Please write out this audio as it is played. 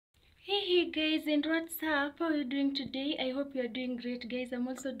Hey guys, and what's up? How are you doing today? I hope you are doing great, guys. I'm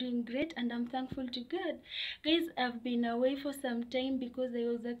also doing great and I'm thankful to God. Guys, I've been away for some time because I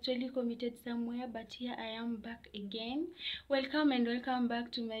was actually committed somewhere, but here I am back again. Welcome and welcome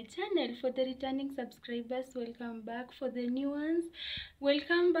back to my channel. For the returning subscribers, welcome back. For the new ones,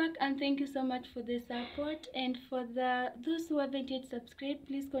 welcome back and thank you so much for the support. And for those who haven't yet subscribed,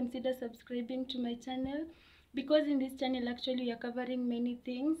 please consider subscribing to my channel, because in this channel actually we are covering many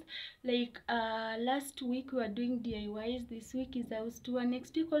things. Like last week we were doing DIYs, this week is house tour,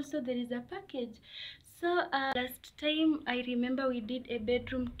 next week also there is a package. So last time I remember we did a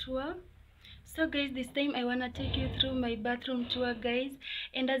bedroom tour. So guys, this time I wanna take you through my bathroom tour, guys.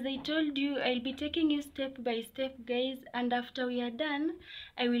 And as I told you, I'll be taking you step by step, guys. And after we are done,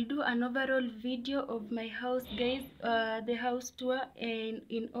 I will do an overall video of my house, guys. The house tour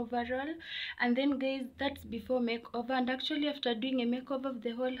in overall. And then, guys, that's before makeover. And actually, after doing a makeover of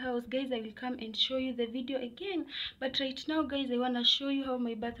the whole house, guys, I will come and show you the video again. But right now, guys, I wanna show you how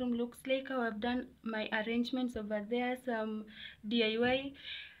my bathroom looks like, how I've done my arrangements over there, some DIY.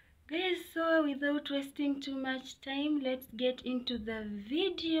 Guys, so without wasting too much time, let's get into the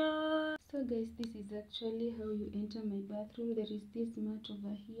video. So guys, this is actually how you enter my bathroom. There is this mat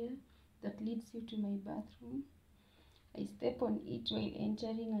over here that leads you to my bathroom. I step on it while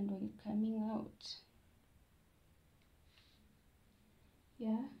entering and while coming out.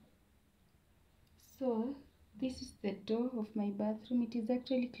 Yeah. So this is the door of my bathroom. It is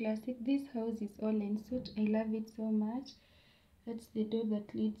actually classic. This house is all en suite. I love it so much. That's the door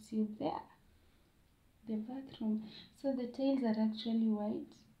that leads you there, the bathroom. So the tiles are actually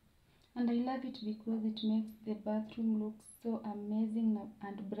white and I love it because it makes the bathroom look so amazing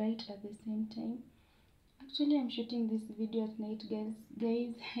and bright at the same time. Actually, I'm shooting this video at night, guys.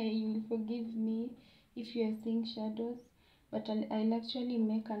 You will forgive me if you are seeing shadows, but I'll actually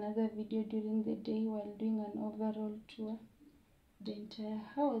make another video during the day while doing an overall tour the entire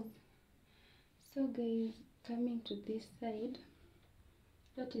house. So guys, coming to this side,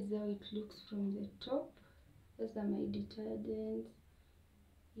 that is how it looks from the top. Those are my detergents.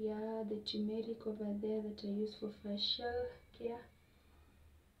 Yeah, the turmeric over there that I use for facial care.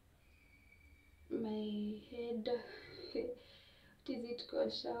 My head, what is it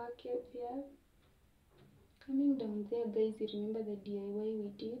called? Shower cap, yeah. Coming down there, guys, you remember the DIY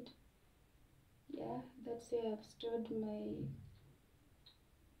we did? Yeah, that's where I've stored my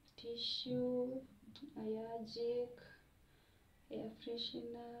tissue, allergic, air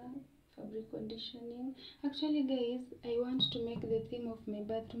freshener, fabric conditioning. Actually, guys, I want to make the theme of my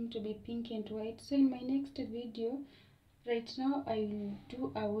bathroom to be pink and white. So in my next video, right now I will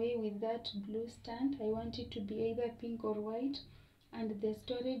do away with that blue stand. I want it to be either pink or white. And the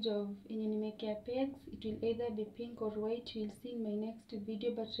storage of Makeup pegs, it will either be pink or white. You will see in my next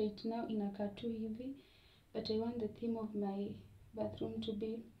video, but right now in a cartoon heavy. But I want the theme of my bathroom to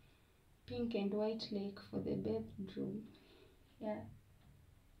be pink and white, like for the bedroom. Yeah.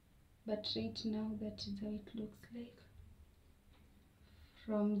 But right now that is how it looks like.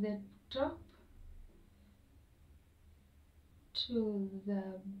 From the top to the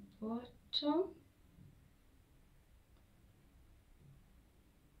bottom.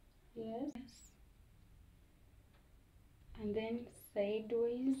 Yes. And then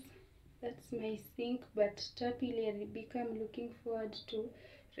sideways. That's my sink, but happily I become looking forward to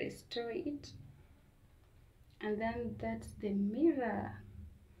restore it. And then that's the mirror.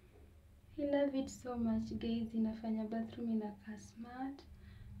 I love it so much, guys. Inafanya bathroom inakaa smart.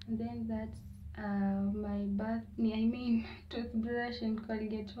 And then that's my toothbrush and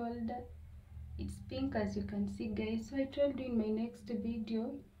Colgate holder. It's pink, as you can see, guys. So I told you in my next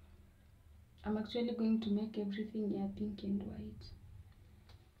video, I'm actually going to make everything pink and white.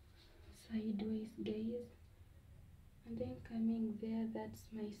 Sideways, guys. And then coming there, that's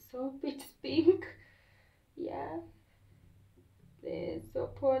my soap. It's pink. Yeah. The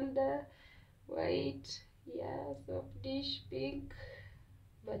soap holder, white. Yeah, soap dish, pink.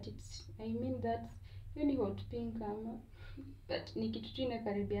 But that's really hot pink, but ni kitu tu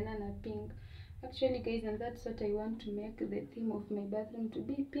inakaribiana na pink. Actually, guys, and that's what I want to make the theme of my bathroom to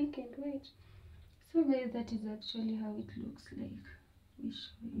be, pink and white. So guys, that is actually how it looks like. Let me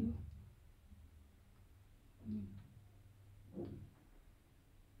show you.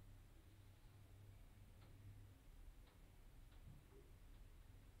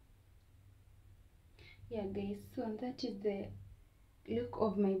 Yeah, guys, so that is the look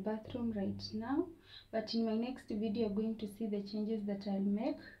of my bathroom right now. But in my next video, you're going to see the changes that I'll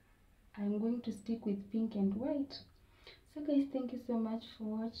make. I'm going to stick with pink and white. So guys, thank you so much for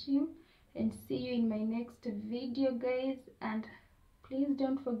watching and see you in my next video, guys. And Please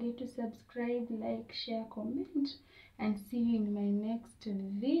don't forget to subscribe, like, share, comment, and see you in my next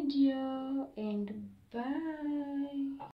video. And bye.